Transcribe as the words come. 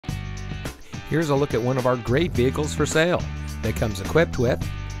Here's a look at one of our great vehicles for sale that comes equipped with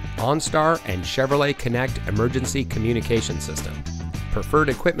OnStar and Chevrolet Connect emergency communication system, preferred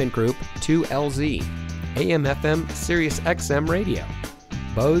equipment group 2LZ, AM/FM Sirius XM radio,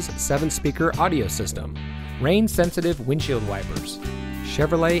 Bose 7-speaker audio system, rain-sensitive windshield wipers,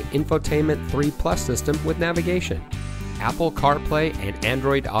 Chevrolet Infotainment 3 Plus system with navigation, Apple CarPlay and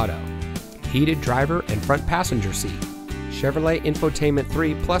Android Auto, heated driver and front passenger seat, Chevrolet Infotainment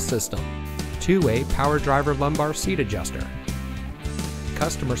 3 Plus system, two-way power driver lumbar seat adjuster.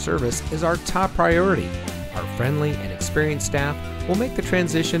 Customer service is our top priority. Our friendly and experienced staff will make the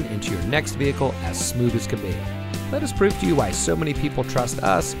transition into your next vehicle as smooth as can be. Let us prove to you why so many people trust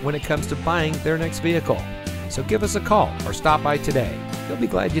us when it comes to buying their next vehicle. So give us a call or stop by today. You'll be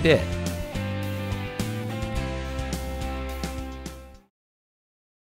glad you did.